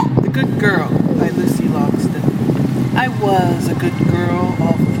Good Girl by Logsdon. I was a good girl,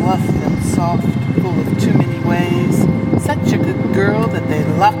 all fluff and soft, full of too many ways. Such a good girl that they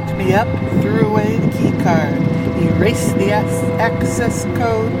locked me up, threw away the key card, erased the access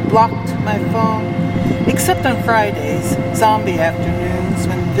code, blocked my phone. Except on Fridays, zombie afternoons,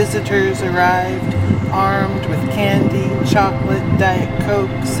 when visitors arrived, armed with candy, chocolate, Diet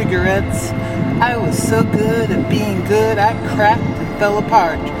Coke, cigarettes. I was so good at being good, I cracked and fell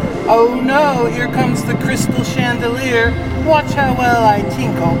apart. Oh no, here comes the crystal chandelier. Watch how well I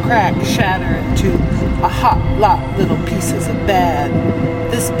tinkle, crack, shatter into a hot lot little pieces of bad.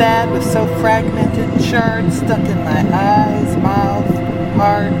 This bad was so fragmented, shards stuck in my eyes, mouth,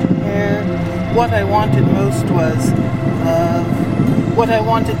 heart, hair. What I wanted most was love. What I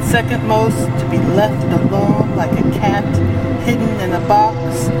wanted second most, to be left alone like a cat, hidden in a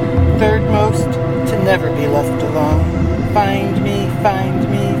box. Third most, to never be left alone. Find me, find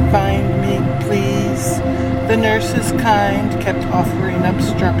me, find me, please. The nurses kind, kept offering up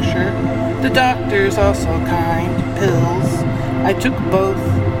structure. The doctors also kind, pills. I took both,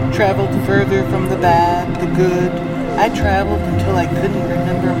 traveled further from the bad, the good. I traveled until I couldn't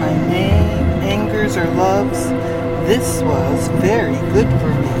remember my name, angers or loves. This was very good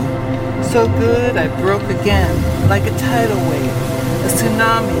for me. So good I broke again, like a tidal wave, a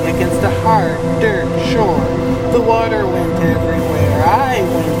tsunami against a hard dirt shore. The water went everywhere, I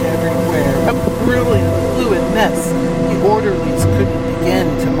went everywhere, a brilliant fluid mess the orderlies couldn't begin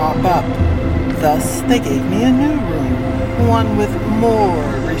to mop up. Thus they gave me a new room, one with more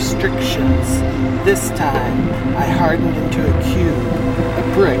restrictions. This time I hardened into a cube,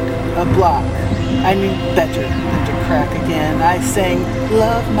 a brick, a block. I knew better than to crack again. I sang,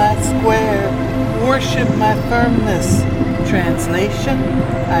 love my square, worship my firmness. Translation,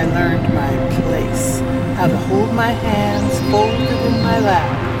 I learned my place, how to hold my hands folded in my lap.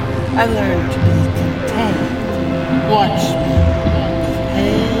 I learned to be contained. Watch me.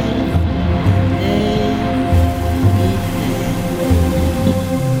 Behave, behave.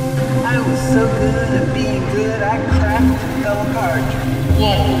 I was so good at being good, I cracked and fell apart.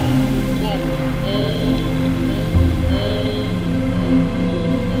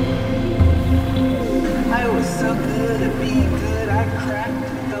 I was so good at being good, I cracked